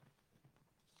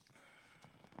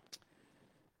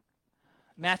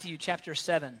Matthew chapter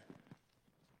 7.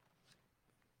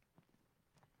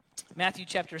 Matthew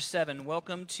chapter 7.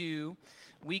 Welcome to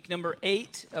week number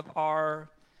 8 of our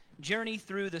journey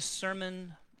through the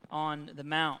Sermon on the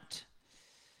Mount.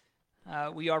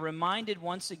 We are reminded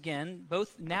once again,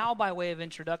 both now by way of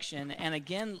introduction and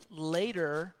again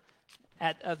later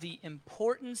of the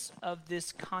importance of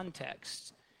this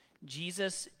context.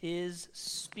 Jesus is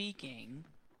speaking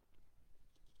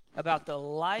about the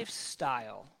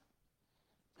lifestyle,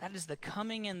 that is the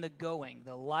coming and the going,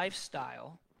 the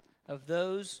lifestyle of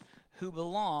those who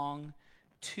belong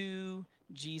to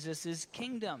Jesus'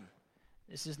 kingdom.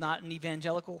 This is not an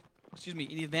evangelistic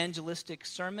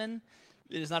sermon.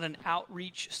 It is not an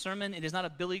outreach sermon. It is not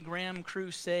a Billy Graham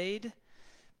crusade.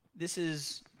 This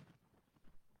is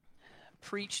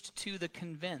preached to the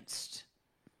convinced.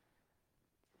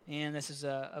 And this is,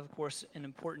 of course, an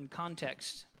important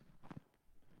context.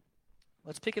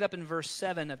 Let's pick it up in verse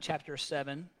 7 of chapter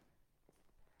 7.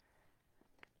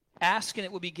 Ask and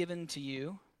it will be given to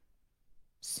you.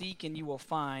 Seek and you will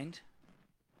find.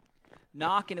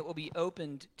 Knock and it will be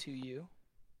opened to you.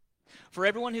 For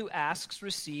everyone who asks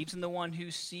receives, and the one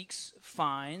who seeks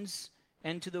finds,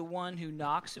 and to the one who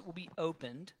knocks it will be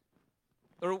opened.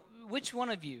 Or which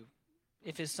one of you,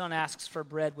 if his son asks for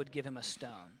bread, would give him a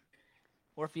stone?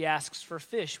 Or if he asks for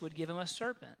fish, would give him a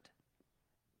serpent?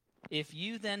 If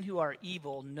you then who are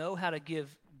evil know how to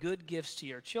give good gifts to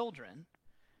your children,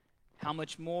 how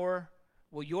much more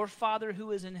will your Father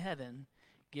who is in heaven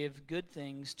give good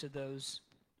things to those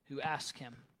who ask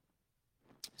him?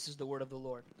 This is the word of the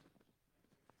Lord.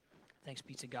 Thanks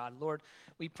be to God. Lord,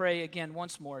 we pray again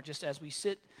once more, just as we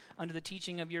sit under the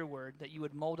teaching of your word, that you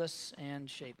would mold us and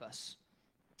shape us,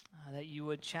 that you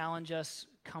would challenge us,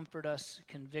 comfort us,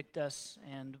 convict us,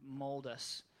 and mold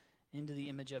us into the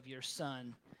image of your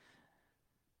Son.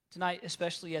 Tonight,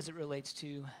 especially as it relates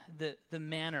to the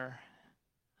manner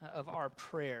of our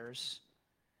prayers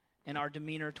and our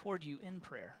demeanor toward you in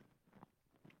prayer.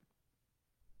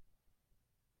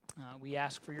 We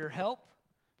ask for your help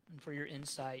and for your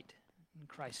insight in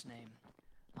Christ's name.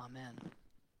 Amen.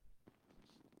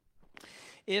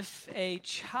 If a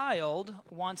child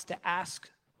wants to ask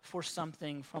for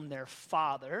something from their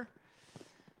father,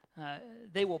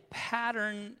 they will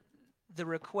pattern the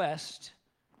request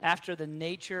after the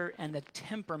nature and the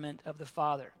temperament of the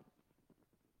father.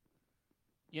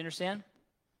 You understand?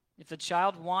 If the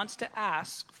child wants to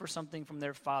ask for something from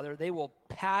their father, they will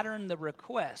pattern the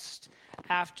request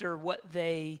after what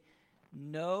they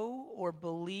know or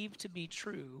believe to be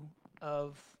true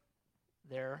of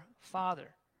their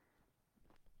father.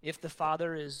 If the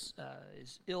father is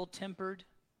ill-tempered,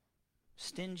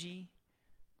 stingy,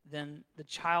 then the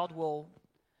child will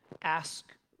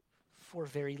ask for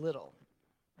very little,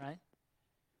 right?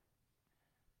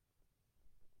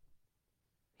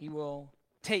 He will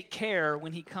take care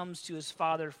when he comes to his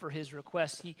father for his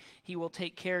request. He will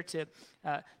take care to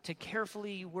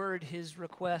carefully word his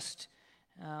request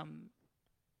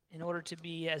in order to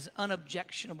be as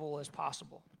unobjectionable as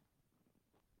possible.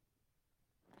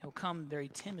 He'll come very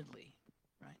timidly,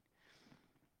 right?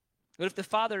 But if the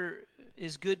father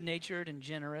is good-natured and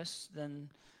generous, then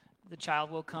the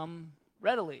child will come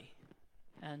readily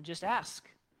and just ask,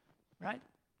 right?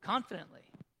 Confidently.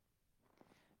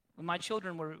 When my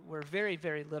children were very,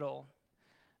 very little,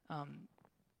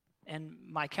 and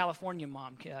my California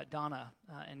mom, Donna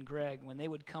and Greg, when they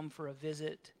would come for a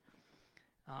visit,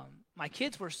 my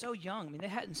kids were so young. I mean, they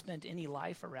hadn't spent any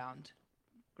life around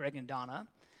Greg and Donna,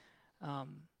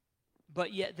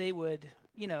 but yet they would,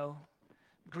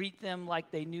 greet them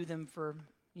like they knew them for,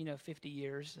 50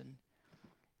 years.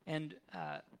 And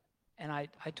I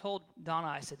told Donna,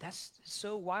 I said, that's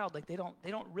so wild. Like they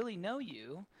don't really know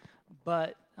you,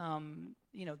 but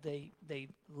they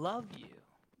love you,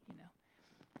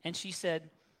 And she said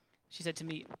to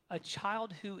me, a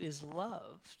child who is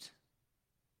loved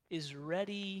is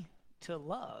ready to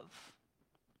love,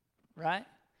 right?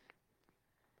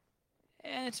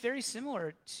 And it's very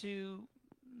similar to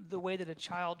the way that a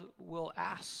child will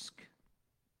ask.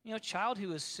 A child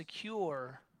who is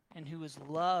secure and who is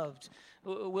loved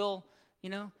will,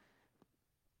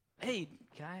 hey,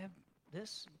 can I have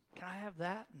this? Can I have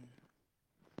that? And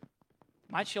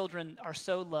my children are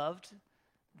so loved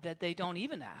that they don't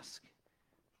even ask.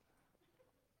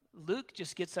 Luke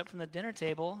just gets up from the dinner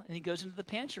table and he goes into the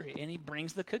pantry and he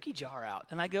brings the cookie jar out.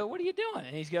 And I go, what are you doing?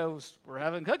 And he goes, we're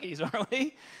having cookies, aren't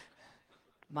we?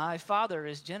 My father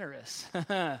is generous,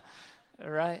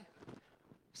 right?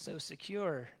 So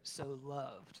secure, so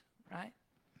loved, right?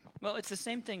 Well, it's the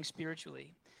same thing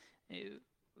spiritually.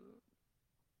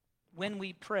 When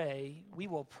we pray, we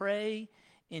will pray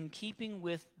in keeping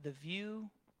with the view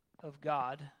of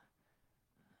God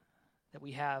that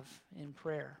we have in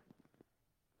prayer.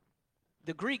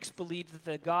 The Greeks believed that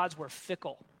the gods were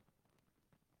fickle,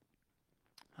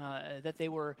 that they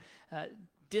were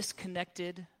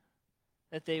disconnected,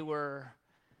 that they were,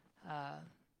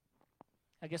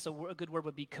 I guess a good word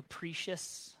would be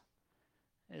capricious.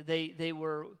 They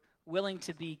were willing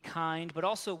to be kind, but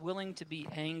also willing to be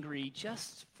angry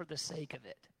just for the sake of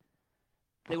it.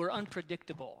 They were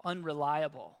unpredictable,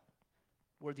 unreliable,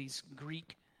 were these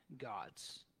Greek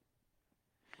gods.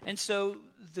 And so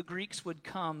the Greeks would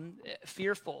come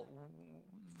fearful,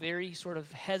 very sort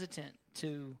of hesitant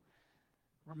to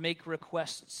make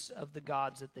requests of the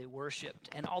gods that they worshipped.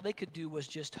 And all they could do was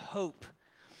just hope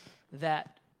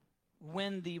that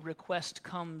when the request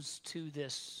comes to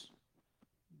this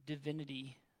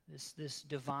divinity, this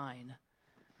divine,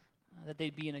 that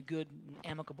they'd be in a good and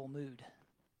amicable mood.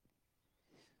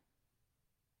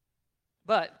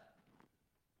 But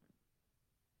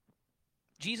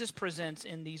Jesus presents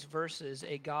in these verses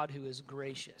a God who is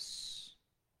gracious.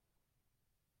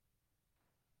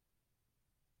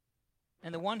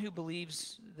 And the one who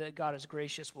believes that God is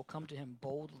gracious will come to him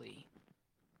boldly.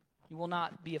 He will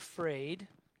not be afraid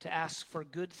to ask for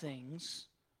good things.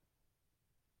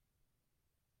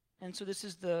 And so this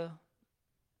is the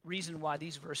reason why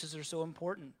these verses are so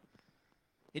important.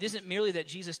 It isn't merely that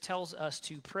Jesus tells us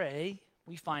to pray.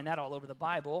 We find that all over the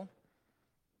Bible.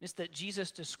 It's that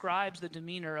Jesus describes the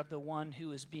demeanor of the one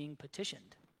who is being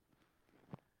petitioned.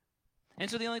 And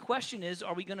so the only question is,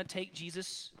 are we going to take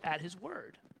Jesus at his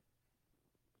word?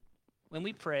 When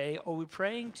we pray, are we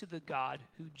praying to the God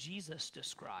who Jesus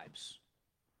describes,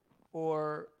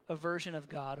 or a version of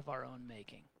God of our own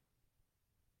making?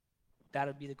 That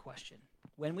would be the question.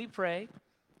 When we pray,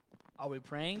 are we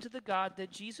praying to the God that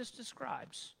Jesus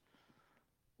describes,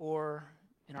 or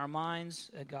in our minds,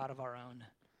 a God of our own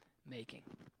making?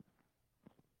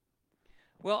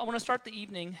 Well, I want to start the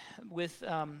evening with,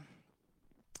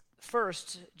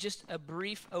 first, just a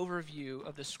brief overview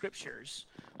of the Scriptures,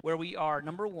 where we are,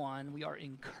 number one, we are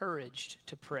encouraged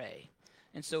to pray.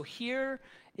 And so here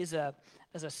is a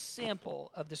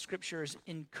sample of the Scriptures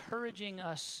encouraging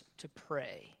us to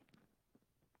pray.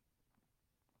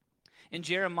 In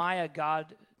Jeremiah,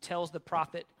 God tells the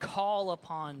prophet, call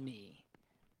upon me.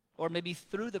 Or maybe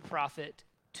through the prophet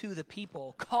to the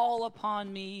people, call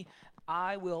upon me,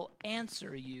 I will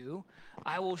answer you.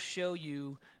 I will show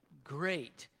you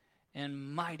great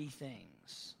and mighty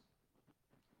things.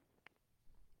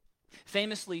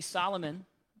 Famously, Solomon,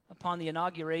 upon the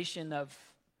inauguration of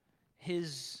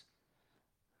his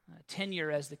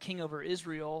tenure as the king over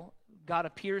Israel, God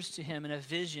appears to him in a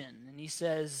vision, and he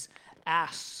says,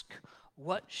 ask,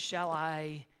 what shall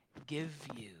I give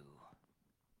you?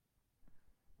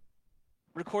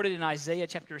 Recorded in Isaiah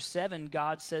chapter 7,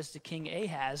 God says to King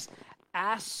Ahaz,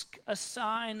 ask a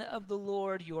sign of the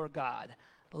Lord your God.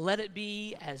 Let it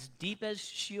be as deep as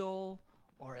Sheol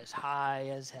or as high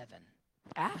as heaven.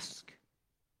 Ask.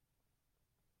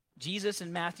 Jesus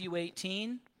in Matthew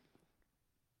 18,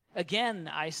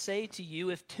 again, I say to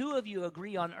you, if two of you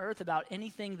agree on earth about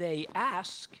anything they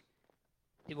ask,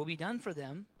 it will be done for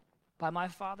them by my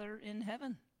Father in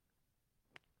heaven.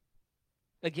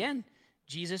 Again,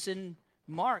 Jesus in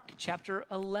Mark chapter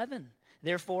 11,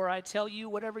 therefore I tell you,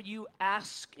 whatever you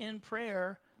ask in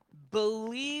prayer,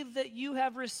 believe that you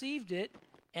have received it,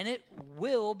 and it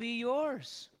will be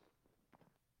yours.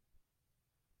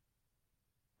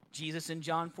 Jesus in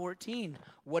John 14,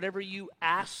 whatever you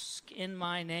ask in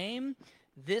my name,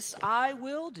 this I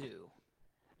will do,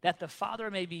 that the Father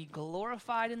may be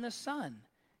glorified in the Son.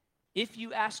 If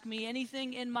you ask me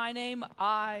anything in my name,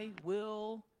 I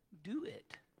will do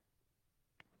it.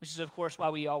 Which is, of course,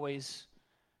 why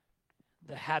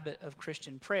the habit of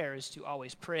Christian prayer is to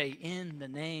always pray in the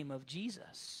name of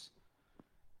Jesus.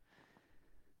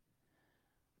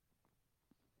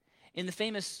 In the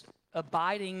famous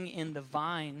Abiding in the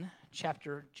Vine,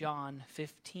 chapter John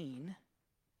 15,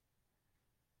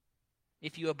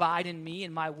 if you abide in me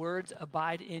and my words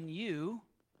abide in you,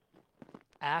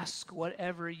 ask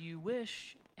whatever you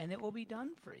wish and it will be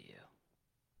done for you.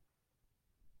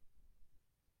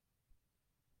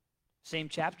 Same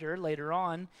chapter, later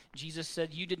on, Jesus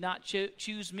said, you did not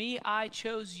choose me, I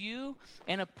chose you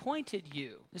and appointed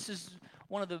you. This is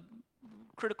one of the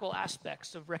critical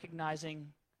aspects of recognizing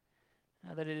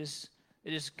that it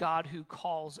is God who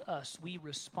calls us. We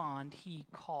respond, he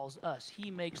calls us. He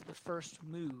makes the first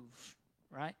move,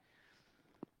 right?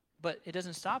 But it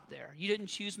doesn't stop there. You didn't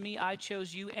choose me, I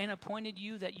chose you and appointed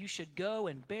you that you should go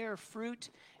and bear fruit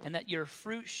and that your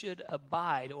fruit should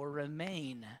abide or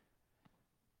remain.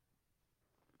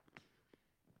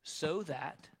 so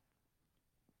that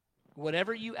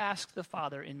whatever you ask the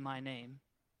Father in my name,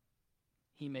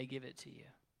 he may give it to you.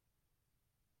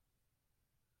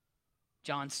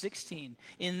 John 16,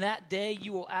 in that day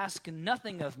you will ask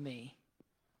nothing of me.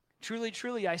 Truly,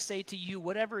 truly, I say to you,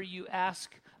 whatever you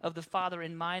ask of the Father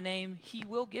in my name, he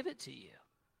will give it to you.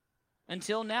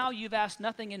 Until now, you've asked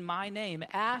nothing in my name.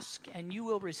 Ask, and you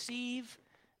will receive,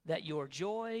 that your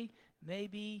joy may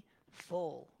be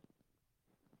full.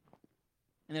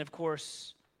 And then, of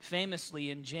course, famously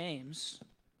in James,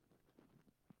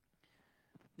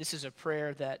 this is a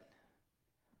prayer that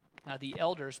the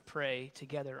elders pray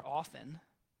together often.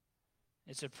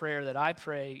 It's a prayer that I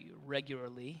pray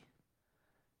regularly.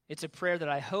 It's a prayer that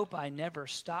I hope I never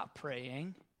stop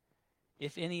praying.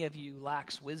 If any of you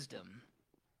lacks wisdom,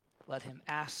 let him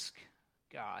ask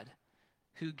God,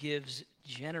 who gives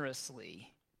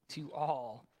generously to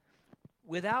all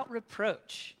without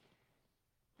reproach,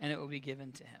 and it will be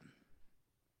given to him.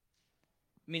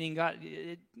 Meaning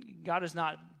God is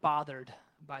not bothered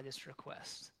by this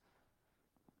request.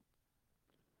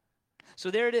 So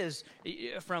there it is,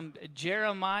 from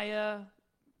Jeremiah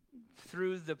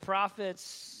through the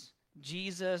prophets,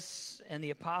 Jesus and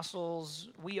the apostles,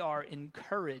 we are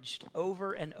encouraged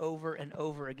over and over and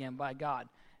over again by God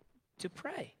to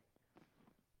pray.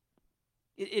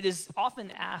 It is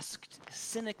often asked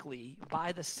cynically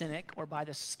by the cynic or by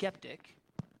the skeptic,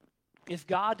 if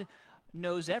God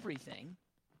knows everything,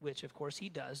 which of course he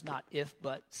does, not if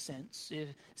but since.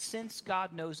 Since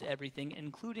God knows everything,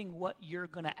 including what you're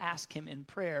going to ask him in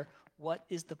prayer, what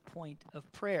is the point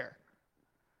of prayer?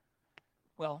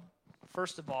 Well,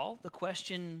 first of all, the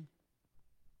question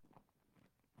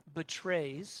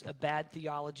betrays a bad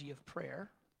theology of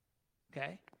prayer,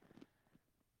 okay?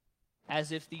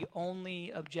 As if the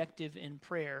only objective in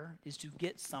prayer is to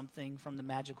get something from the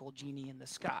magical genie in the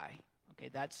sky. Okay,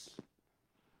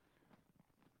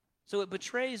 so it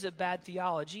betrays a bad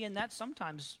theology, and that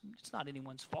sometimes it's not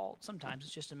anyone's fault. Sometimes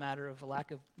it's just a matter of a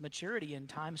lack of maturity and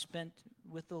time spent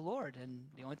with the Lord, and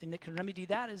the only thing that can remedy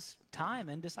that is time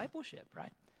and discipleship,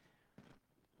 right?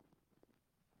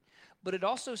 But it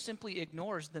also simply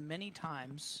ignores the many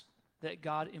times that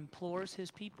God implores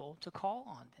his people to call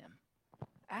on him.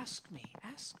 Ask me,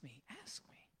 ask me, ask me.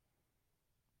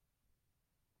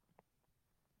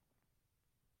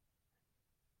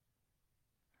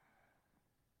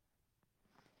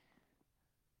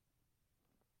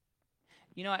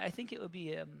 You know, I think it would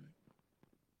be a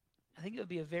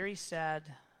very sad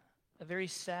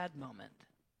moment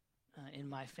in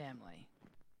my family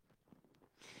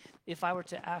if I were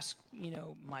to ask,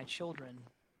 my children,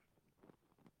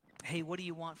 hey, what do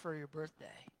you want for your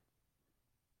birthday?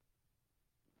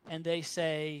 And they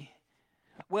say,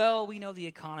 well, we know the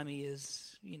economy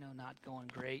is, not going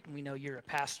great, and we know you're a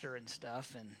pastor and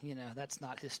stuff, and, that's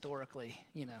not historically,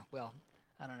 well,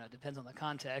 I don't know, it depends on the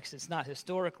context. It's not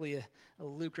historically a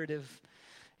lucrative,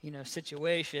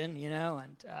 situation,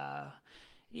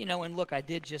 and look, I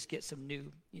did just get some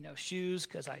new, shoes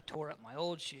because I tore up my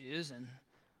old shoes, and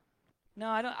no,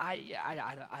 I don't need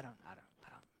anything.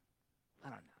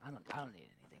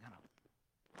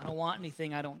 I don't want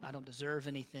anything. I don't deserve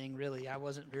anything, really. I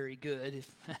wasn't very good.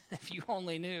 If you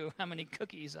only knew how many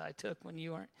cookies I took when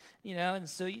you weren't, and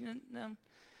so, no,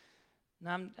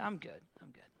 I'm good.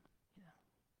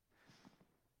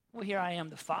 Well, here I am,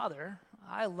 the father.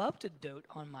 I love to dote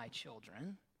on my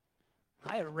children.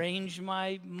 I arrange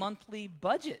my monthly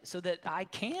budget so that I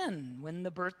can, when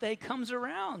the birthday comes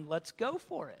around, let's go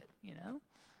for it,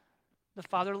 The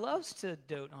father loves to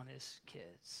dote on his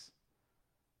kids.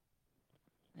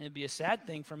 And it'd be a sad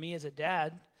thing for me as a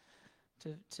dad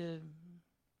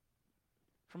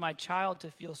for my child to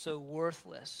feel so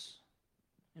worthless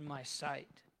in my sight,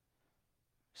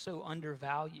 so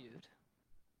undervalued,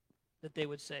 that they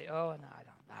would say, oh, no, I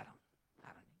don't.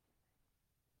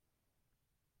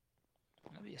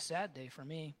 That'd be a sad day for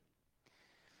me.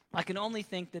 I can only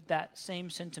think that same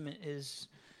sentiment is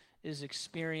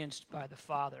experienced by the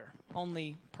Father,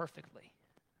 only perfectly,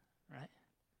 right?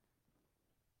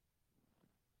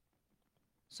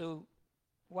 So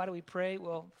why do we pray?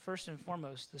 Well, first and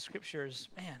foremost, the Scriptures,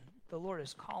 the Lord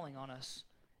is calling on us,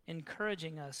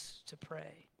 encouraging us to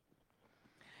pray.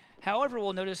 However,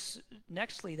 we'll notice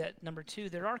nextly that, number 2,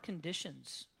 there are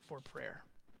conditions for prayer.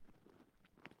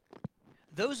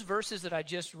 Those verses that I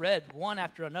just read, one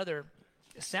after another,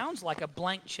 sounds like a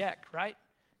blank check, right?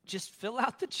 Just fill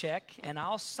out the check and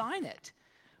I'll sign it.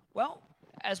 Well,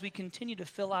 as we continue to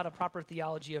fill out a proper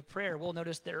theology of prayer, we'll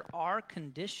notice there are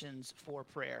conditions for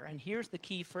prayer. And here's the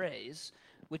key phrase,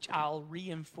 which I'll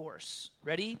reinforce.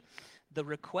 Ready? The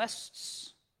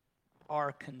requests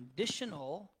are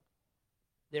conditional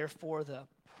Therefore, the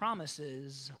promise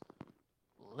is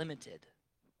limited.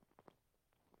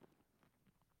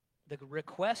 The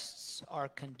requests are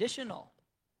conditional.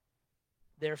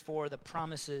 Therefore, the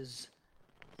promise is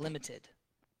limited.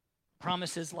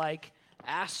 Promises like,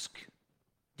 ask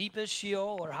deep as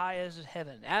Sheol or high as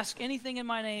heaven. Ask anything in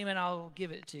my name and I'll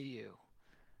give it to you.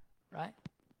 Right?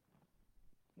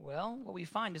 Well, what we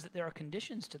find is that there are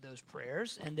conditions to those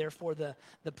prayers, and therefore the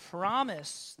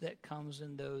promise that comes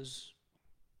in those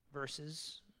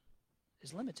verses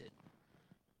is limited.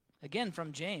 Again,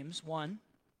 from James 1,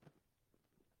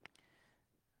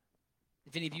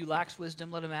 if any of you lacks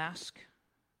wisdom, let him ask.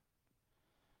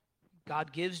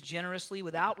 God gives generously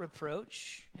without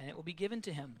reproach, and it will be given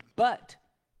to him. But,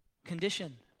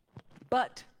 condition,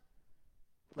 but,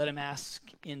 let him ask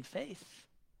in faith,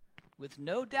 with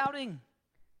no doubting.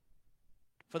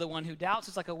 For the one who doubts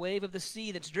is like a wave of the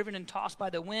sea that's driven and tossed by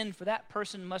the wind. For that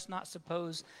person must not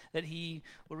suppose that he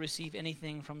will receive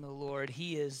anything from the Lord.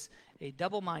 He is a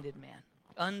double-minded man,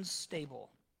 unstable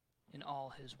in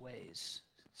all his ways.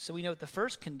 So we know the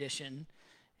first condition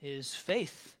is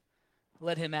faith.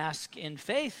 Let him ask in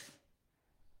faith.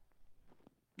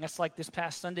 That's like this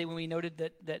past Sunday when we noted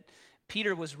that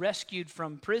Peter was rescued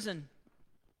from prison.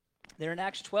 There in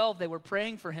Acts 12, they were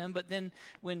praying for him, but then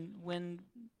when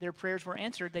their prayers were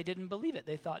answered, they didn't believe it.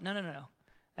 They thought, no.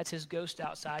 That's his ghost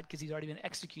outside because he's already been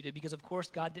executed, because of course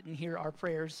God didn't hear our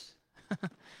prayers.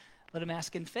 Let him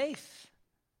ask in faith.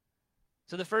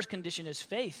 So the first condition is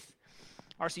faith.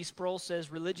 R.C. Sproul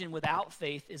says religion without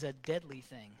faith is a deadly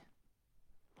thing.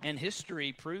 And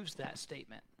history proves that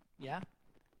statement. Yeah?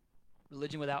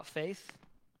 Religion without faith.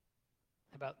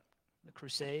 How about the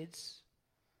Crusades?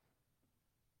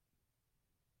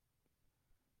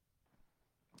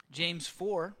 James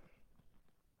 4,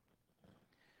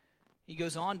 he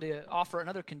goes on to offer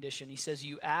another condition. He says,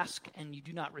 you ask and you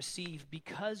do not receive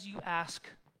because you ask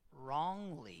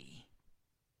wrongly.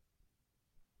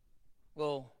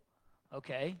 Well,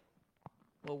 okay.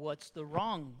 Well, what's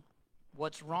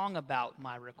wrong about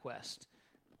my request?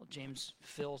 Well, James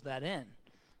fills that in.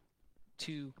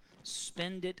 To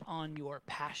spend it on your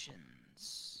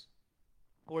passions.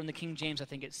 Or in the King James, I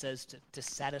think it says to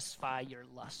satisfy your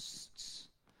lusts.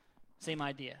 Same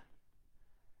idea.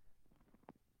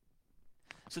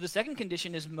 So the second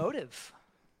condition is motive,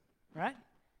 right?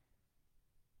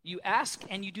 You ask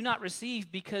and you do not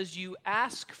receive because you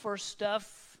ask for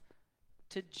stuff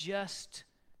to just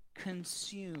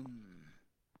consume.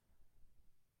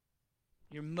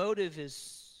 Your motive is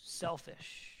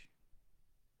selfish.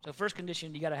 So first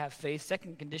condition, you got to have faith.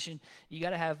 Second condition, you got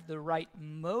to have the right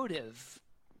motive.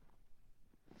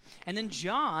 And then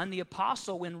John, the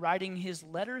apostle, when writing his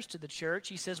letters to the church,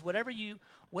 he says, whatever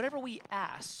we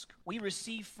ask, we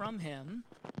receive from him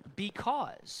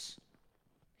because.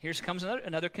 Here comes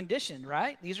another condition,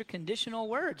 right? These are conditional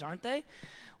words, aren't they?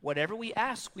 Whatever we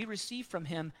ask, we receive from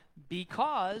him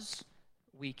because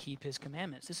we keep his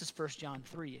commandments. This is 1 John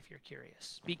 3, if you're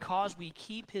curious. Because we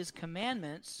keep his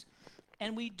commandments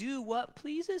and we do what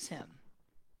pleases him.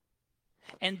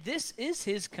 And this is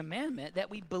his commandment, that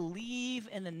we believe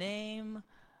in the name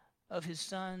of his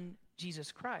Son,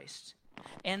 Jesus Christ,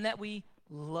 and that we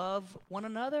love one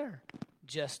another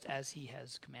just as he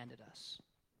has commanded us.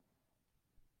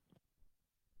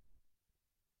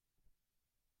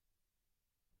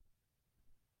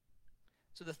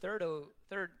 So the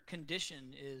third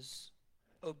condition is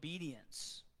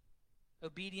obedience.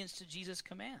 Obedience to Jesus'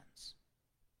 commands.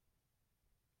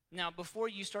 Now, before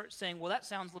you start saying, well, that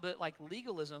sounds a little bit like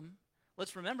legalism,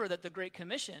 let's remember that the Great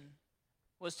Commission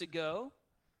was to go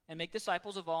and make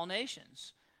disciples of all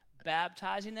nations,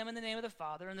 baptizing them in the name of the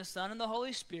Father and the Son and the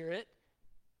Holy Spirit.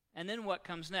 And then what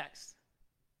comes next?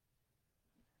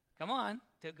 Come on,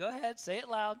 go ahead, say it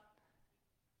loud.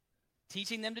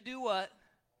 Teaching them to do what?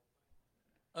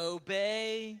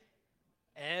 Obey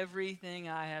everything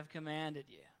I have commanded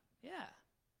you. Yeah.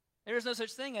 There is no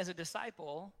such thing as a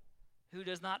disciple who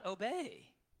does not obey.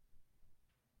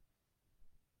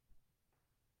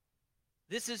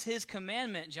 This is his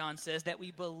commandment, John says, that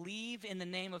we believe in the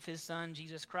name of his Son,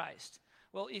 Jesus Christ.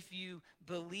 Well, if you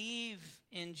believe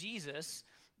in Jesus,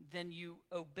 then you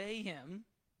obey him,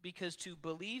 because to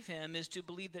believe him is to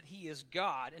believe that he is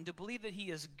God. And to believe that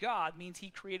he is God means he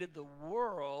created the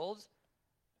world.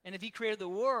 And if he created the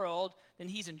world, then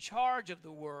he's in charge of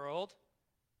the world.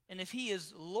 And if he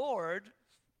is Lord,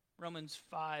 Romans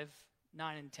 5,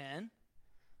 9 and 10,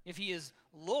 if he is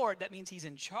Lord, that means he's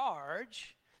in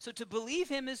charge. So to believe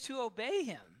him is to obey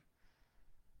him.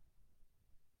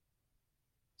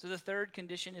 So the third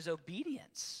condition is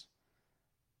obedience.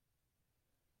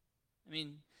 I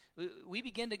mean, We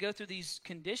begin to go through these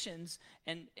conditions,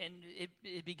 and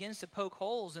it begins to poke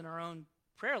holes in our own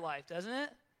prayer life, doesn't it?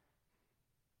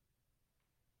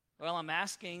 Well, I'm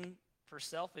asking for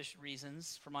selfish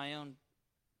reasons, for my own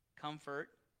comfort,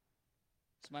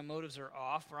 so my motives are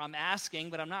off. Or I'm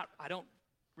asking, but I don't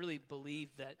really believe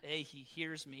that A, he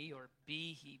hears me, or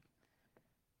B, he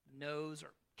knows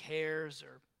or cares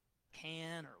or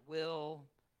can or will.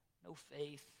 No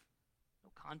faith,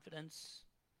 no confidence.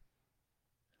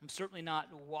 I'm certainly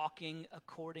not walking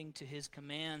according to his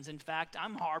commands. In fact,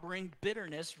 I'm harboring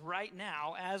bitterness right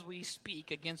now as we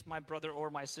speak against my brother or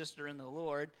my sister in the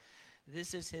Lord.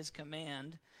 This is his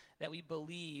command, that we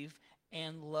believe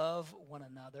and love one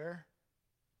another.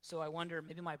 So I wonder,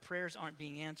 maybe my prayers aren't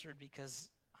being answered because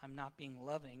I'm not being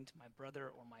loving to my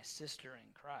brother or my sister in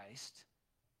Christ.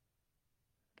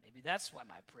 Maybe that's why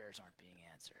my prayers aren't being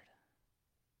answered.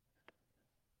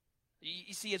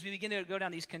 You see, as we begin to go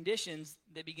down these conditions,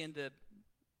 they begin to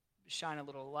shine a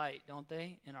little light, don't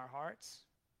they, in our hearts?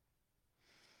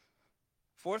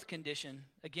 Fourth condition,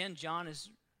 again, John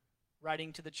is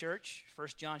writing to the church, 1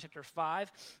 John chapter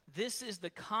 5. This is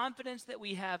the confidence that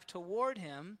we have toward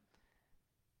him,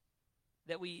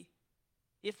 that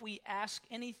if we ask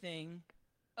anything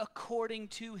according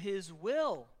to his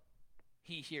will,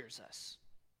 he hears us.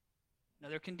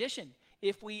 Another condition,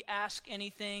 if we ask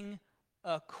anything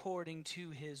according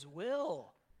to his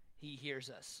will, he hears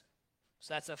us.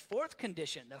 So that's a fourth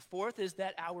condition. The fourth is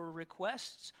that our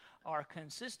requests are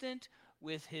consistent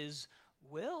with his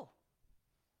will.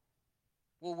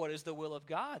 Well, what is the will of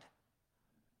God?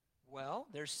 Well,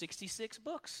 there's 66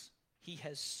 books. He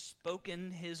has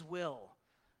spoken his will,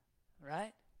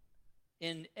 right?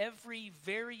 In every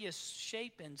various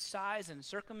shape and size and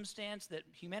circumstance that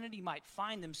humanity might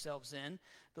find themselves in,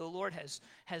 the Lord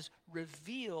has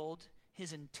revealed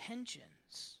his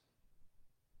intentions.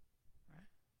 Right?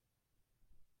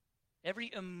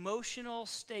 Every emotional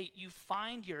state you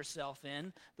find yourself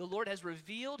in, the Lord has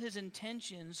revealed his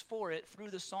intentions for it through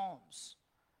the Psalms.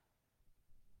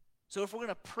 So if we're going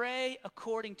to pray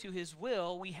according to his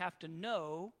will, we have to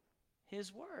know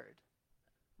his word,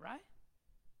 right?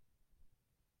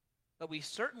 But we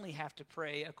certainly have to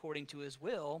pray according to his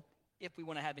will if we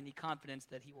want to have any confidence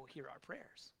that he will hear our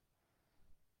prayers.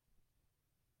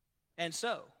 And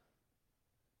so,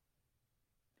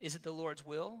 is it the Lord's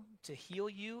will to heal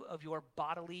you of your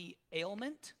bodily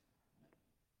ailment?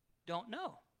 Don't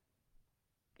know.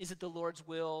 Is it the Lord's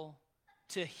will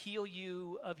to heal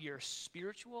you of your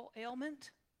spiritual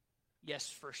ailment? Yes,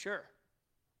 for sure.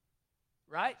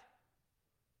 Right?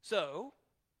 So,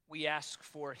 we ask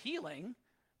for healing,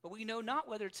 but we know not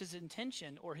whether it's his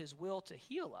intention or his will to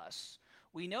heal us.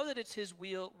 We know that it's his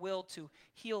will to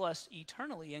heal us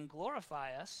eternally and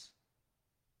glorify us.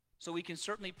 So we can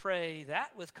certainly pray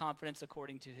that with confidence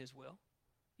according to his will.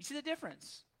 You see the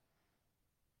difference?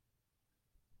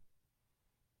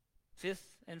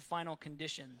 Fifth and final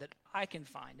condition that I can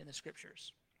find in the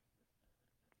scriptures,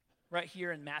 right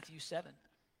here in Matthew 7.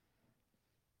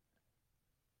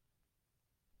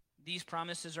 These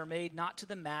promises are made not to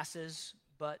the masses,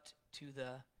 but to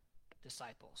the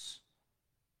disciples.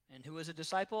 And who is a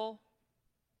disciple?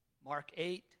 Mark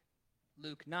 8,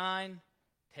 Luke 9,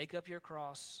 take up your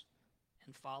cross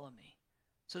and follow me.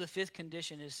 So the fifth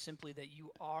condition is simply that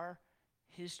you are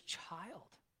his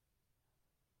child.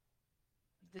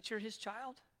 That you're his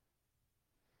child.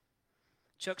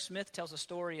 Chuck Smith tells a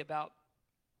story about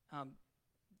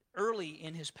early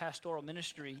in his pastoral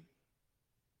ministry.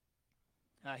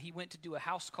 He went to do a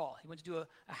house call. He went to do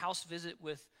a house visit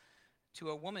to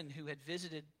a woman who had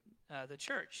visited the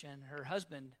church, and her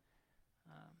husband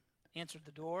answered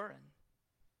the door, and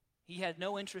he had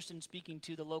no interest in speaking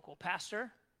to the local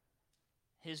pastor.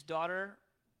 His daughter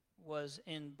was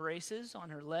in braces on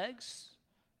her legs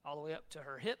all the way up to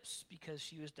her hips because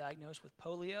she was diagnosed with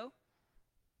polio.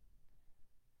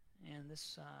 And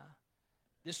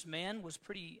this man was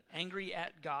pretty angry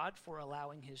at God for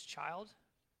allowing his child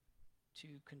to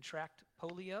contract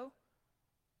polio.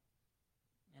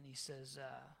 And he says,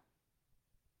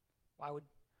 why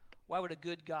would a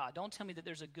good God, don't tell me that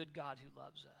there's a good God who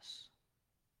loves us.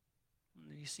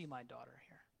 You see my daughter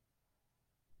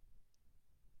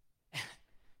here.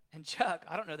 And Chuck,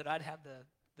 I don't know that I'd have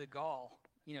the gall,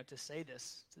 to say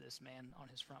this to this man on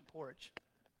his front porch.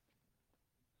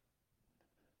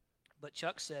 But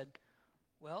Chuck said,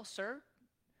 well, sir,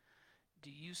 do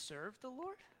you serve the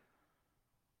Lord?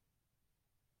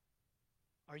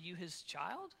 Are you his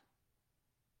child?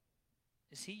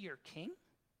 Is he your king?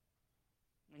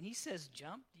 When he says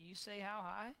jump, do you say how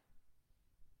high?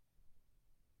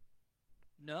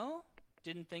 No,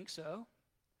 didn't think so.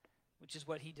 which is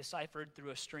what he deciphered through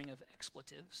a string of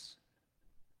expletives.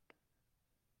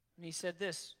 And he said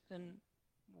this, then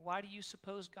why do you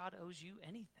suppose God owes you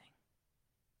anything?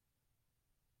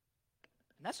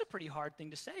 And that's a pretty hard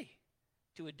thing to say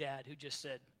to a dad who just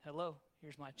said, hello,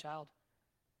 here's my child.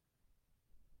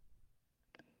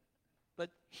 But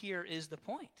here is the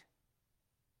point.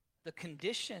 The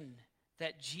condition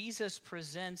that Jesus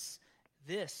presents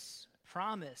this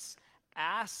promise: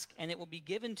 ask and it will be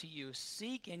given to you,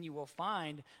 seek and you will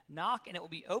find, knock and it will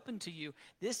be open to you.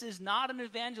 This is not an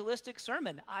evangelistic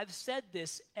sermon. I've said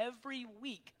this every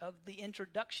week of the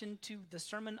introduction to the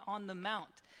Sermon on the Mount.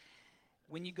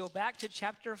 When you go back to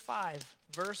chapter 5,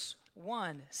 verse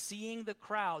 1, seeing the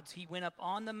crowds, he went up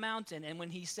on the mountain, and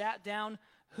when he sat down,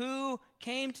 who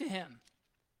came to him?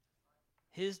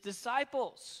 His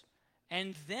disciples.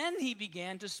 And then he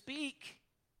began to speak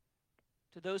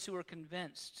to those who were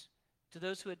convinced, to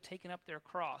those who had taken up their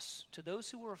cross, to those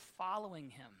who were following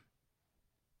him,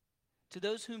 to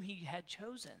those whom he had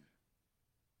chosen.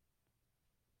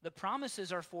 The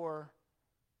promises are for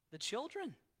the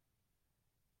children.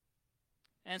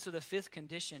 And so the fifth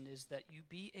condition is that you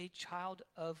be a child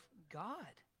of God.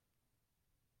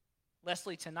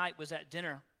 Leslie tonight was at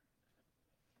dinner,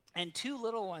 and two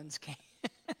little ones came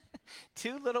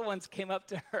up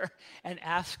to her and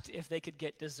asked if they could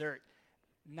get dessert.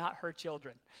 Not her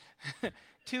children.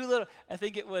 I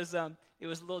think it was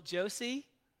little Josie,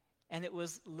 and it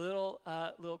was little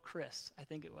Chris. I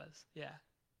think it was, yeah.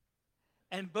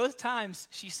 And both times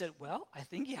she said, well, I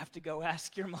think you have to go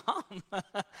ask your mom.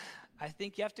 I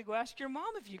think you have to go ask your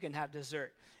mom if you can have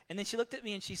dessert. And then she looked at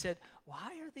me and she said,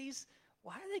 why are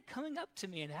they coming up to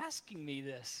me and asking me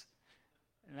this?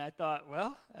 And I thought,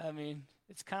 well, I mean,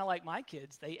 it's kind of like my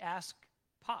kids. They ask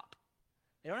Pop.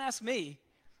 They don't ask me,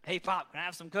 hey, Pop, can I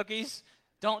have some cookies?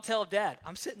 Don't tell Dad.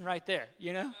 I'm sitting right there,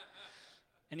 you know?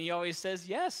 And he always says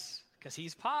yes, because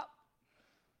he's Pop.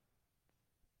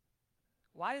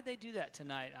 Why did they do that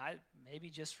tonight? Maybe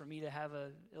just for me to have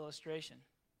an illustration.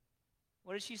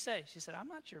 What did she say? She said, I'm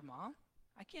not your mom.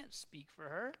 I can't speak for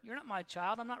her. You're not my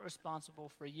child. I'm not responsible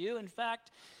for you. In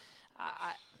fact,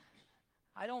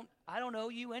 I don't owe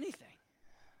you anything.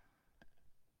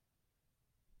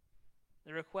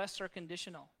 The requests are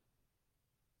conditional.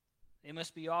 They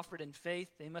must be offered in faith.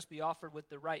 They must be offered with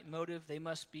the right motive. They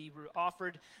must be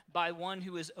offered by one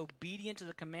who is obedient to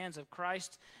the commands of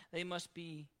Christ. They must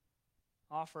be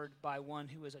offered by one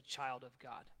who is a child of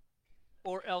God.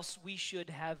 Or else we should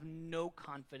have no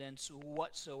confidence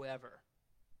whatsoever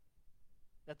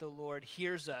that the Lord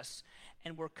hears us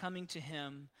and we're coming to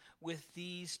him with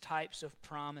these types of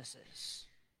promises.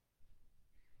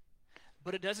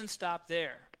 But it doesn't stop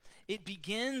there. It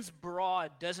begins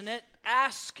broad, doesn't it?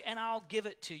 Ask and I'll give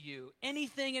it to you.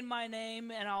 Anything in my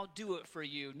name and I'll do it for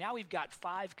you. Now we've got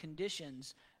 5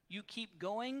 conditions. You keep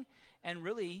going, and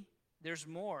really there's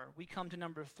more. We come to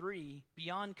number 3.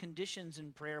 Beyond conditions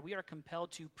in prayer, we are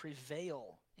compelled to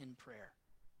prevail in prayer.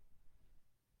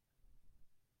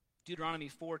 Deuteronomy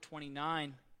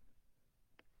 4:29.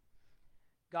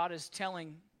 God is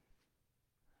telling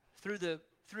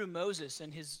through Moses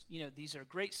and his, these are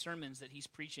great sermons that he's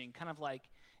preaching, kind of like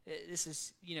this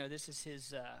is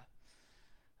his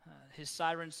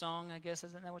siren song, I guess,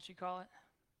 isn't that what you call it?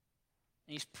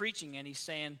 And he's preaching and he's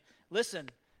saying, listen,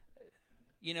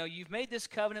 you've made this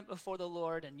covenant before the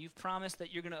Lord and you've promised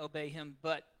that you're going to obey him,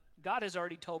 but God has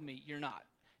already told me you're not.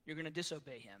 You're going to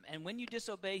disobey him. And when you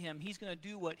disobey him, he's going to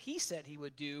do what he said he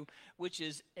would do, which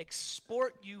is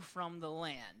export you from the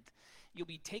land. You'll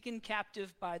be taken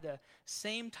captive by the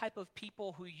same type of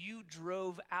people who you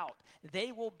drove out.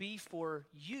 They will be for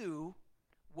you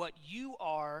what you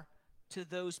are to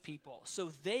those people.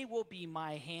 So they will be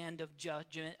my hand of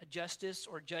justice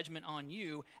or judgment on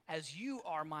you, as you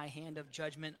are my hand of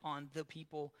judgment on the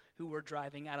people who we're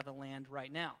driving out of the land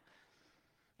right now.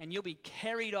 And you'll be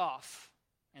carried off.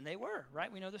 And they were,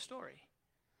 right? We know the story.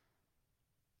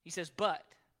 He says, but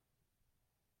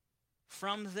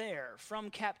from there, from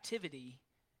captivity,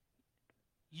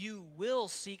 you will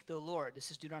seek the Lord.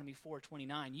 This is Deuteronomy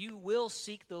 4:29. You will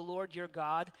seek the Lord your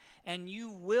God, and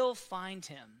you will find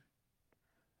him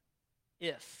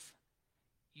if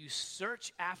you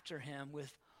search after him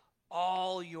with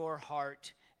all your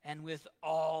heart and with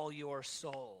all your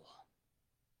soul.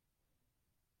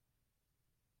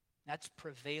 That's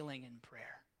prevailing in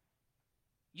prayer.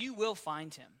 You will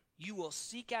find him. You will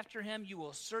seek after him. You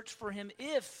will search for him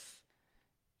if.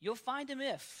 You'll find him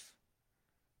if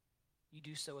you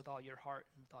do so with all your heart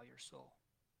and with all your soul.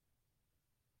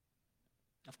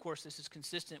 Of course, this is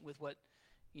consistent with what,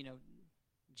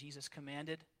 Jesus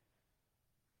commanded.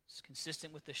 It's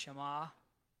consistent with the Shema.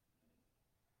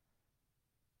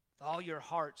 with all your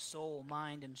heart, soul,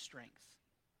 mind, and strength.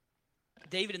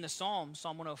 David in the Psalm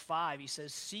 105, he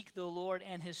says, seek the Lord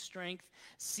and his strength,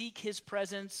 seek his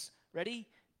presence, ready?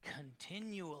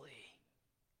 Continually.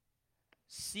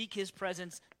 Seek his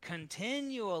presence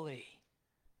continually.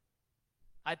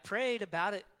 I prayed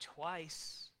about it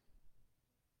twice.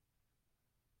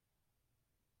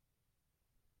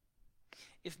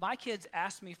 If my kids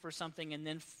ask me for something and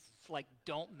then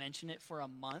don't mention it for a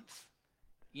month,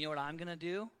 you know what I'm going to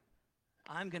do?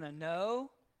 I'm going to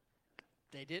know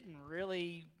they didn't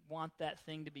really want that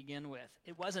thing to begin with.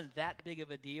 It wasn't that big of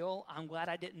a deal. I'm glad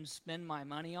I didn't spend my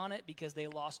money on it because they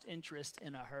lost interest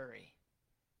in a hurry.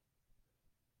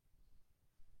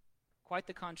 Quite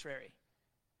the contrary.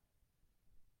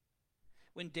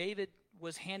 When David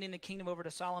was handing the kingdom over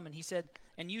to Solomon, he said,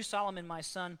 and you, Solomon, my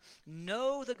son,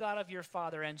 know the God of your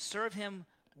father and serve him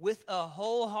with a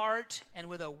whole heart and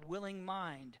with a willing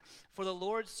mind. For the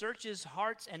Lord searches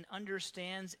hearts and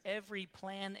understands every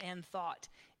plan and thought.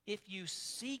 If you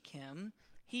seek him,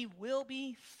 he will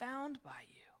be found by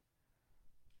you.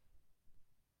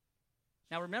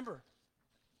 Now remember,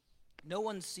 no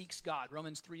one seeks God.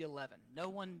 Romans 3:11. No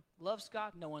one loves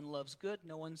God. No one loves good.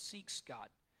 No one seeks God.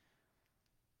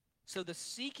 So the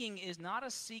seeking is not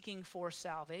a seeking for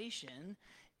salvation.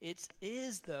 It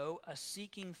is, though, a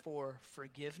seeking for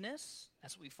forgiveness.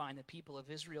 That's what we find the people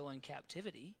of Israel in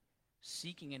captivity,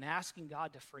 seeking and asking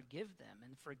God to forgive them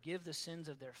and forgive the sins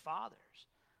of their fathers.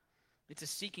 It's a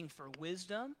seeking for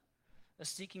wisdom, a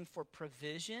seeking for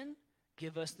provision.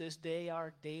 Give us this day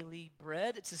our daily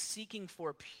bread. It's a seeking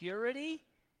for purity.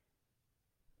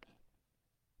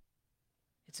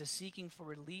 It's a seeking for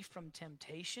relief from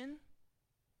temptation.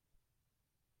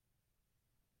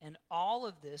 And all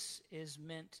of this is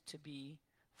meant to be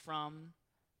from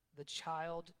the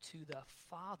child to the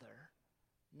father,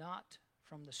 not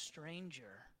from the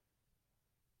stranger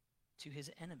to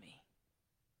his enemy.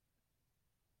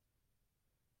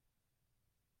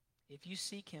 If you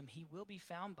seek him, he will be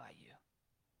found by you.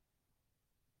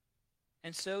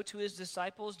 And so to his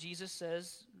disciples, Jesus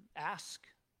says, ask,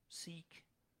 seek,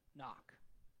 knock.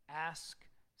 Ask,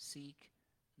 seek,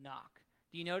 knock.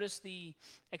 Do you notice the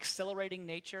accelerating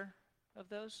nature of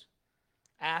those?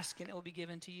 Ask and it will be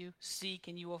given to you. Seek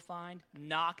and you will find.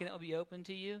 Knock and it will be open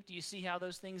to you. Do you see how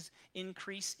those things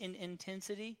increase in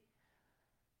intensity?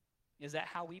 Is that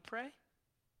how we pray?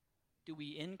 Do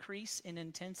we increase in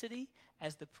intensity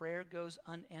as the prayer goes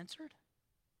unanswered?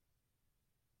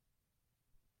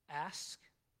 Ask,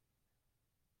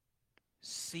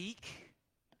 seek,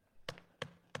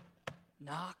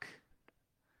 knock.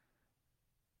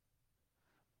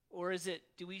 Or is it,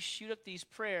 do we shoot up these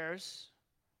prayers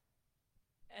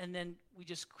and then we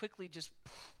just quickly just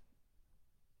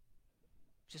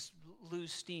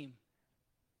lose steam?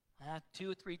 2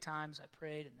 or 3 times I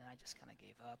prayed and then I just kind of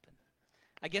gave up. And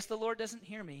I guess the Lord doesn't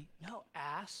hear me. No,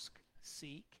 ask,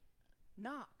 seek,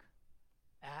 knock.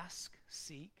 Ask,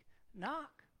 seek,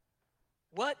 knock.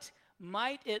 What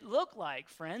might it look like,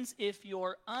 friends, if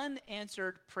your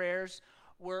unanswered prayers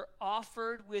were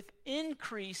offered with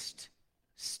increased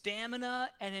stamina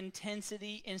and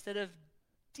intensity instead of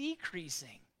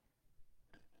decreasing?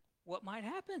 What might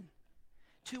happen?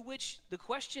 To which the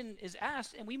question is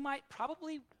asked, and we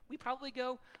probably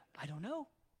go, I don't know.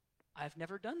 I've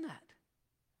never done that.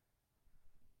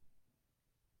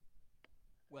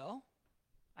 Well,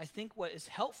 I think what is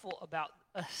helpful about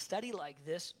a study like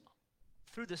this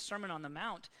through the Sermon on the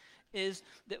Mount is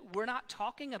that we're not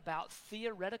talking about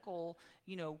theoretical,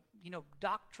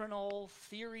 doctrinal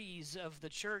theories of the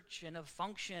church and of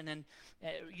function, and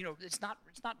it's not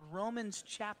Romans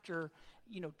chapter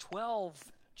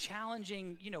 12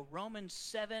 challenging Romans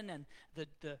 7 and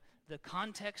the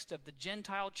context of the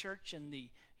Gentile church and the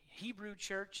Hebrew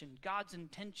church and God's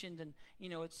intentions, and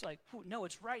it's like, no,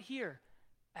 it's right here.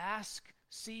 Ask,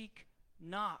 seek,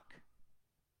 knock.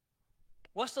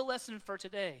 What's the lesson for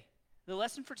today? The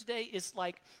lesson for today is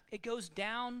it goes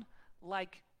down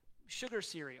like sugar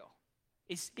cereal.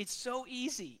 It's so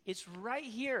easy. It's right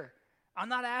here. I'm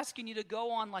not asking you to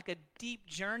go on a deep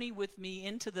journey with me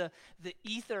into the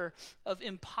ether of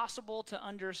impossible to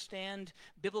understand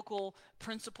biblical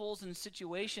principles and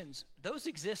situations. Those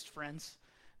exist, friends.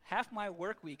 Half my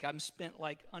work week I'm spent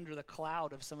under the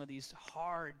cloud of some of these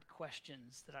hard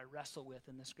questions that I wrestle with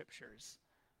in the scriptures.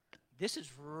 This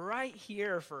is right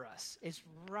here for us. It's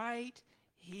right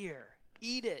here.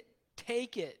 Eat it.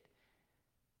 Take it.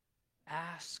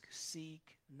 Ask,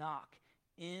 seek, knock.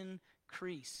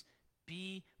 Increase.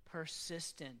 Be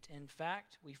persistent. In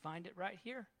fact, we find it right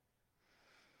here.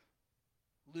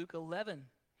 Luke 11,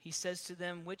 he says to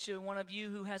them, which one of you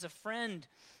who has a friend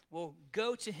will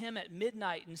go to him at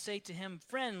midnight and say to him,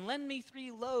 "Friend, lend me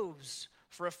 3 loaves,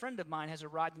 for a friend of mine has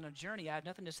arrived on a journey. I have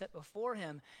nothing to set before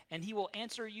him." And he will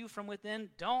answer you from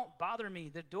within, "Don't bother me.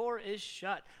 The door is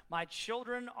shut. My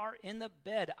children are in the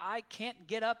bed. I can't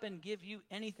get up and give you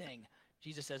anything."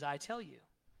 Jesus says, "I tell you,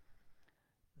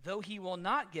 though he will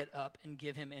not get up and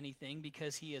give him anything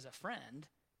because he is a friend,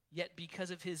 yet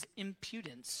because of his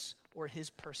impudence or his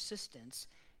persistence,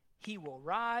 he will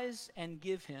rise and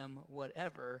give him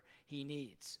whatever he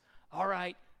needs." All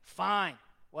right, fine.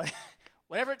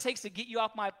 Whatever it takes to get you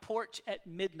off my porch at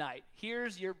midnight,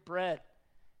 here's your bread.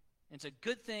 And it's a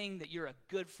good thing that you're a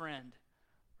good friend,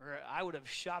 or I would have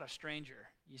shot a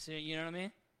stranger. You see, you know what I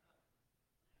mean?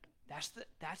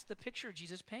 That's the picture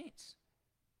Jesus paints.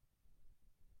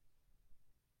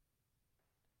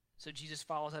 So Jesus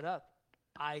follows that up.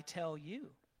 "I tell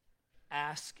you,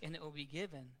 ask and it will be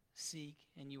given, seek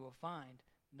and you will find,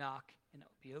 knock and it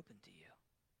will be open to you."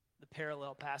 The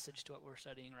parallel passage to what we're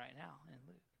studying right now in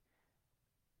Luke.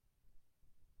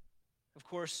 Of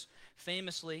course,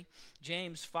 famously,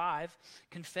 James 5,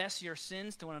 "Confess your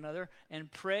sins to one another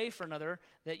and pray for another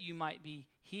that you might be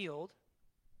healed."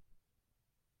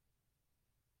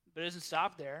 But it doesn't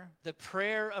stop there. The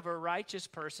prayer of a righteous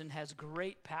person has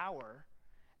great power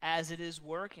as it is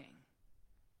working.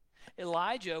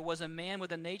 Elijah was a man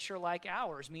with a nature like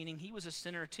ours, meaning he was a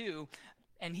sinner too,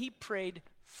 and he prayed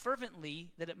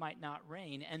fervently that it might not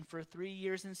rain. And for 3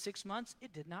 years and 6 months,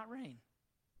 it did not rain.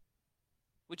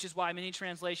 Which is why many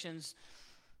translations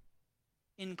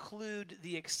include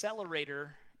the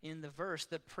accelerator in the verse,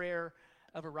 the prayer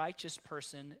of a righteous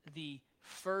person, the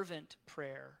fervent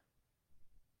prayer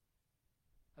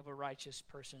of a righteous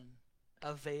person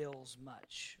avails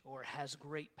much or has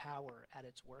great power at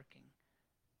its working.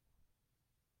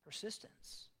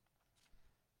 Persistence.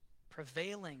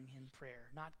 Prevailing in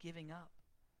prayer, not giving up.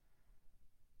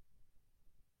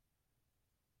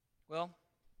 Well,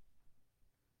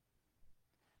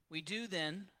 we do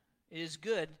then, it is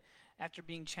good, after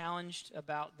being challenged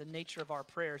about the nature of our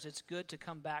prayers, it's good to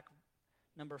come back,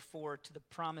 number 4, to the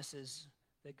promises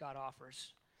that God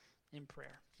offers in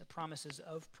prayer, the promises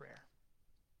of prayer.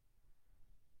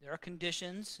 There are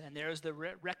conditions, and there is the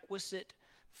requisite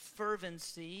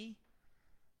fervency,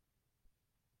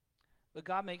 but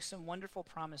God makes some wonderful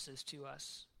promises to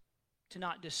us to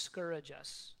not discourage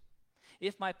us.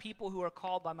 "If my people who are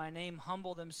called by my name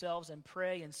humble themselves and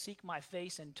pray and seek my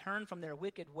face and turn from their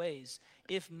wicked ways,"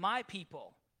 if my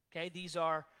people, okay, these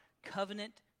are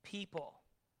covenant people,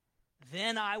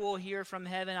 "then I will hear from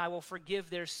heaven, I will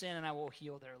forgive their sin, and I will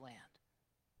heal their land."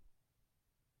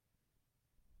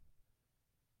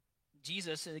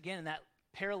 Jesus, again, in that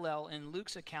parallel in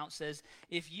Luke's account, says,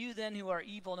 "If you then who are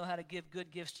evil know how to give good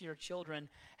gifts to your children,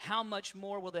 how much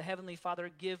more will the Heavenly Father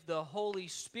give the Holy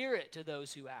Spirit to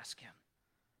those who ask him?"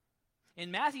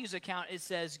 In Matthew's account, it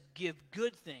says, "Give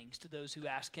good things to those who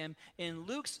ask him." In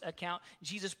Luke's account,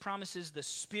 Jesus promises the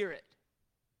Spirit.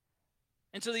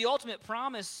 And so the ultimate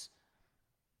promise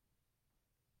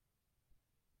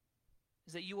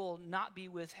is that you will not be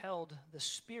withheld the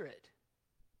Spirit,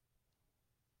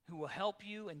 who will help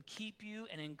you and keep you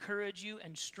and encourage you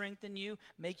and strengthen you,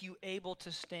 make you able to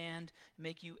stand,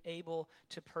 make you able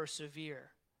to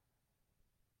persevere.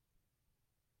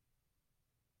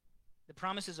 The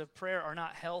promises of prayer are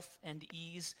not health and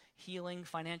ease, healing,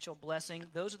 financial blessing.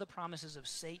 Those are the promises of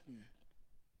Satan.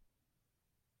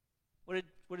 What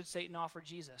did Satan offer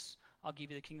Jesus? "I'll give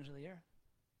you the kingdoms of the earth."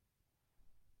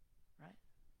 Right?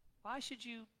 Why should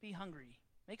you be hungry?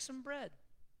 Make some bread.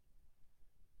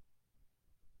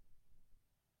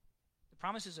 The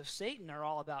promises of Satan are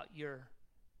all about your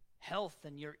health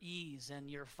and your ease and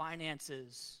your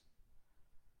finances.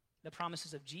 The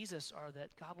promises of Jesus are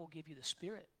that God will give you the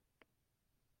Spirit,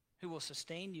 who will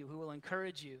sustain you, who will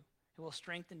encourage you, who will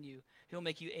strengthen you, who will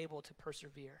make you able to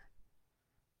persevere.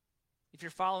 If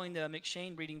you're following the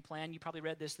McShane reading plan, you probably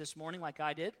read this morning like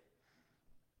I did.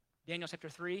 Daniel chapter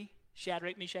 3,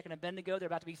 Shadrach, Meshach, and Abednego, they're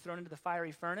about to be thrown into the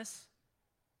fiery furnace.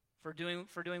 For doing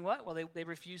what? Well, they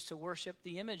refused to worship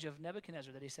the image of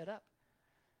Nebuchadnezzar that he set up.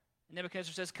 And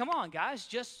Nebuchadnezzar says, "Come on, guys,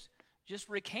 just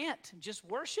recant, just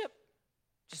worship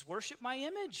my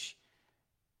image."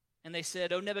 And they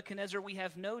said, "O Nebuchadnezzar, we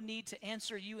have no need to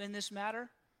answer you in this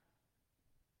matter.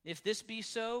 If this be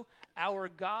so, our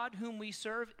God whom we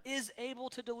serve is able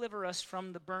to deliver us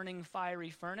from the burning fiery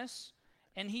furnace,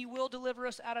 and he will deliver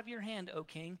us out of your hand, O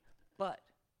king. But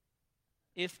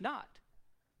if not,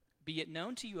 be it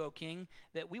known to you, O king,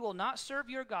 that we will not serve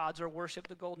your gods or worship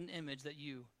the golden image that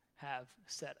you have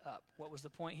set up." What was the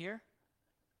point here?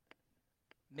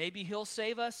 Maybe he'll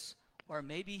save us, or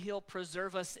maybe he'll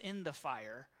preserve us in the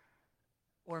fire.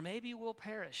 or maybe we'll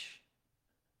perish.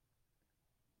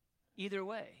 Either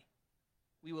way,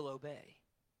 we will obey.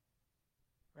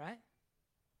 Right?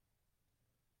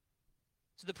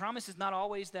 So the promise is not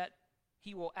always that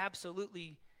he will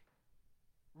absolutely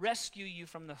rescue you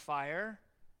from the fire.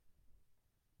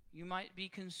 You might be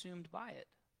consumed by it.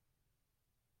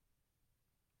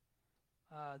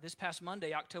 This past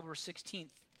Monday, October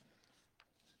 16th,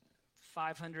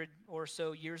 500 or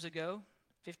so years ago,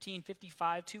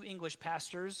 1555, two English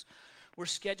pastors were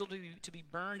scheduled to be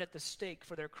burned at the stake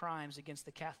for their crimes against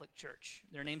the Catholic Church.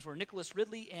 Their names were Nicholas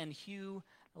Ridley and Hugh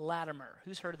Latimer.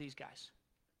 Who's heard of these guys?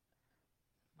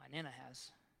 My Nana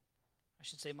has. I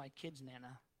should say my kid's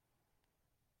Nana.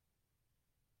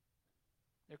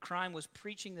 Their crime was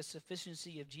preaching the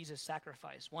sufficiency of Jesus'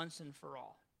 sacrifice once and for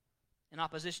all, in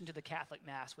opposition to the Catholic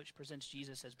Mass, which presents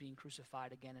Jesus as being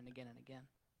crucified again and again and again,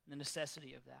 the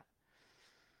necessity of that.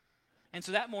 And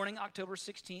so that morning, October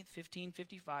 16th,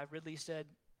 1555, Ridley said,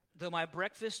 "Though my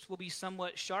breakfast will be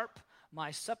somewhat sharp,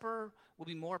 my supper will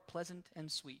be more pleasant and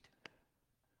sweet."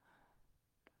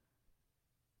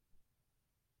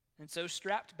 And so,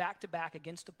 strapped back to back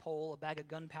against a pole, a bag of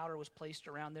gunpowder was placed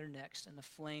around their necks, and the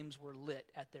flames were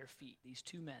lit at their feet, these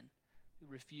two men who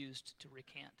refused to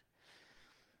recant.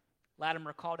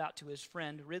 Latimer called out to his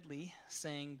friend Ridley,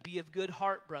 saying, "Be of good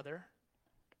heart, brother,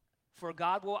 for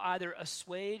God will either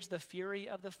assuage the fury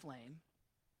of the flame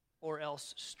or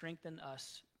else strengthen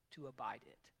us to abide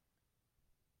it."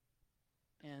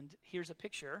 And here's a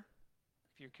picture,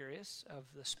 if you're curious,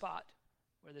 of the spot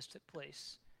where this took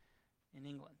place in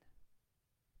England.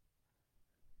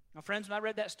 Now, friends, when I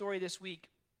read that story this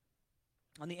week,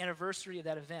 on the anniversary of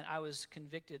that event, I was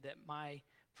convicted that my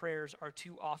prayers are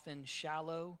too often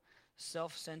shallow,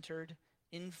 self-centered,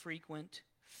 infrequent,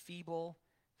 feeble,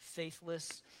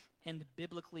 faithless, and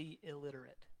biblically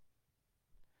illiterate.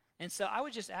 And so I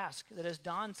would just ask that as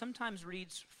Don sometimes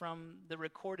reads from the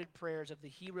recorded prayers of the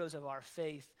heroes of our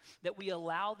faith, that we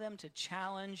allow them to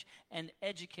challenge and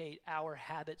educate our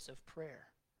habits of prayer.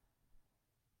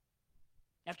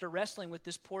 After wrestling with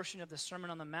this portion of the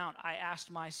Sermon on the Mount, I asked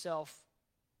myself,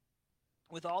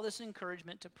 with all this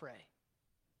encouragement to pray,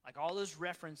 like all those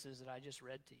references that I just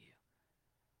read to you,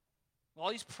 all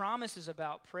these promises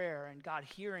about prayer and God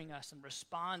hearing us and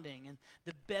responding, and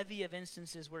the bevy of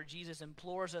instances where Jesus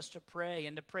implores us to pray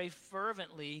and to pray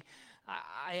fervently,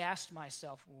 I asked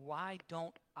myself, why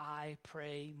don't I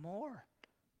pray more?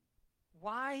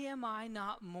 Why am I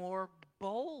not more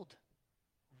bold?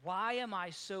 Why am I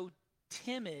so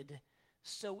timid,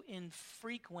 so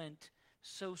infrequent,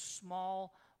 so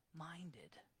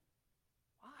small-minded?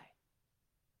 Why?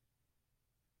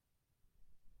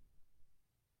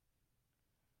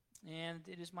 And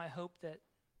it is my hope that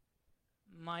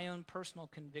my own personal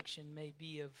conviction may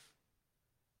be of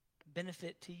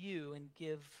benefit to you and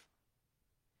give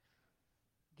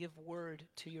word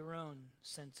to your own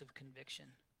sense of conviction.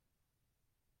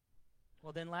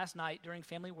 Well, then last night during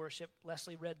family worship,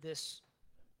 Leslie read this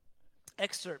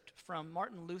excerpt from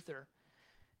Martin Luther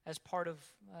as part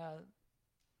of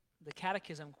the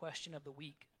catechism question of the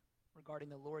week regarding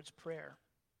the Lord's Prayer.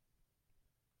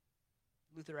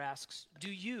 Luther asks, "Do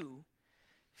you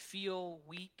feel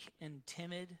weak and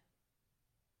timid?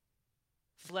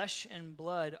 Flesh and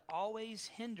blood always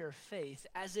hinder faith,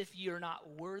 as if you're not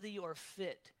worthy or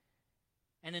fit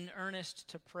and in earnest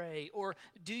to pray. Or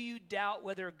do you doubt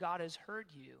whether God has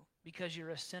heard you because you're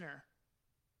a sinner?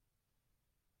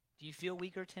 Do you feel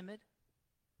weak or timid?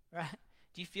 Right?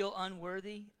 Do you feel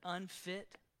unworthy,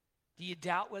 unfit? Do you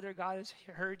doubt whether God has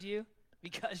heard you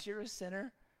because you're a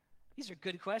sinner?" These are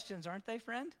good questions, aren't they,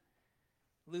 friend?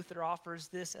 Luther offers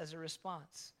this as a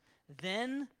response.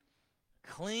 "Then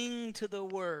cling to the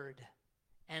word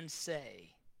and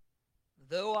say,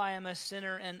 'Though I am a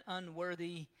sinner and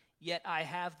unworthy, yet I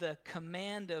have the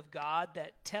command of God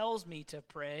that tells me to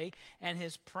pray, and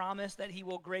his promise that he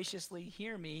will graciously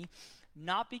hear me,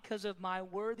 not because of my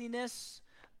worthiness,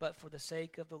 but for the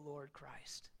sake of the Lord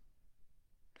Christ.'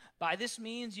 By this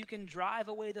means you can drive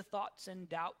away the thoughts and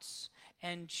doubts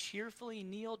and cheerfully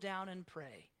kneel down and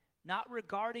pray, not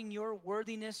regarding your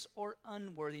worthiness or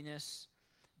unworthiness,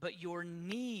 but your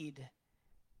need,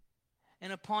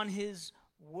 and upon his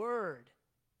word,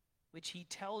 which he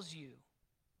tells you,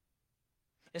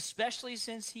 especially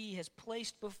since he has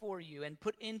placed before you and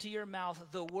put into your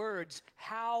mouth the words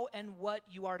how and what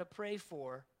you are to pray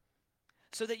for,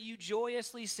 so that you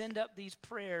joyously send up these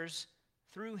prayers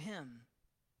through him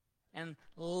and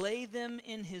lay them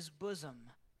in his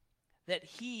bosom, that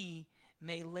he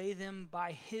may lay them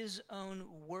by his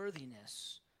own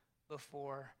worthiness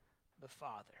before the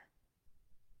Father."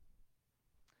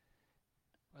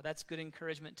 Well, that's good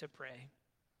encouragement to pray.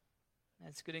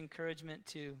 It's good encouragement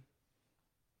to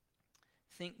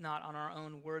think not on our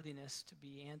own worthiness to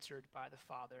be answered by the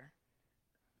Father,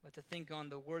 but to think on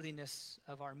the worthiness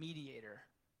of our mediator,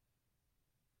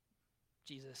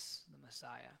 Jesus the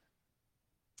Messiah.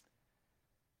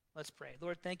 Let's pray.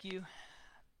 Lord, thank you.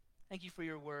 Thank you for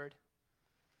your word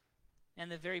and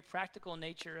the very practical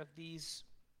nature of these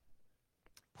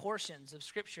portions of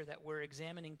Scripture that we're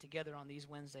examining together on these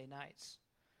Wednesday nights.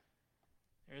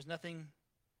 There's nothing,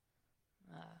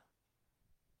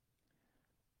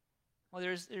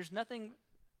 there's nothing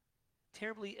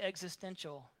terribly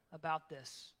existential about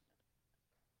this.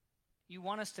 You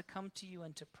want us to come to you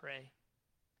and to pray.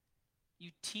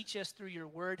 You teach us through your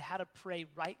word how to pray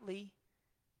rightly.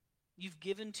 You've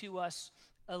given to us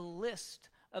a list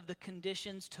of the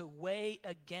conditions to weigh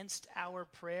against our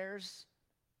prayers.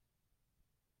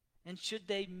 And should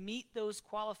they meet those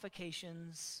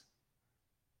qualifications,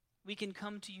 we can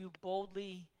come to you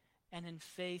boldly and in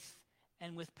faith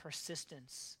and with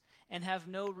persistence and have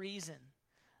no reason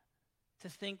to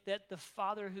think that the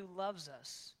Father who loves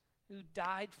us, who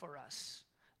died for us,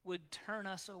 would turn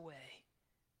us away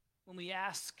when we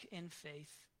ask in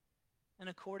faith and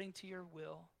according to your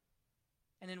will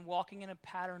and in walking in a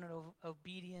pattern of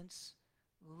obedience,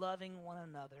 loving one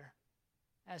another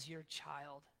as your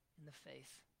child in the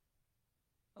faith.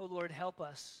 Oh Lord, help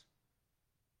us.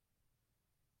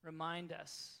 Remind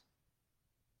us.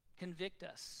 Convict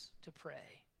us to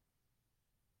pray.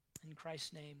 In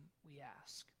Christ's name we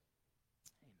ask.